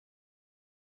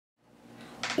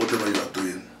whatever you are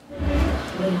doing,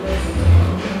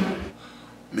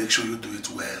 make sure you do it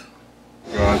well.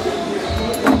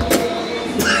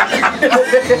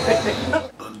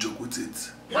 Don't joke with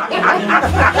it.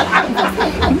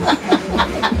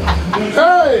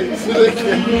 Hey!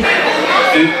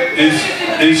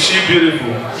 Is she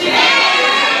beautiful?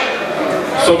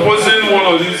 Supposing one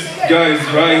of these guys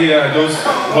right here just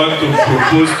want to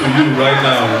propose to you right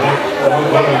now,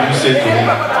 what would you say to him?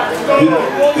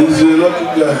 He's a lucky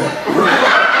guy.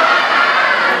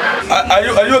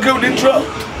 Are you okay with the intro?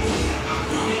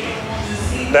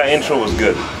 That intro was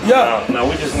good. Yeah. Now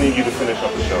we just need you to finish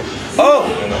up the show. Oh,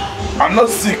 You know? I'm not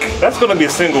sick. That's gonna be a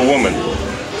single woman.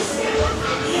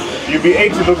 You'll be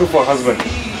 80 looking for a husband.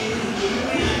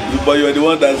 But you're the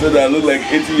one that said I look like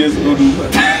 80 years old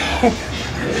woman.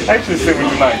 Actually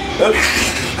 79.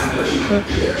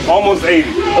 Almost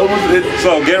 80. Almost 80.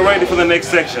 So get ready for the next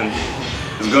section.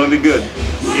 It's gonna be good.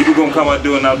 People gonna come out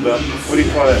doing out the, what do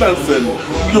you call that? That's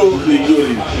yo.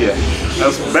 Yeah.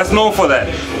 That's known for that.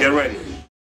 Get ready.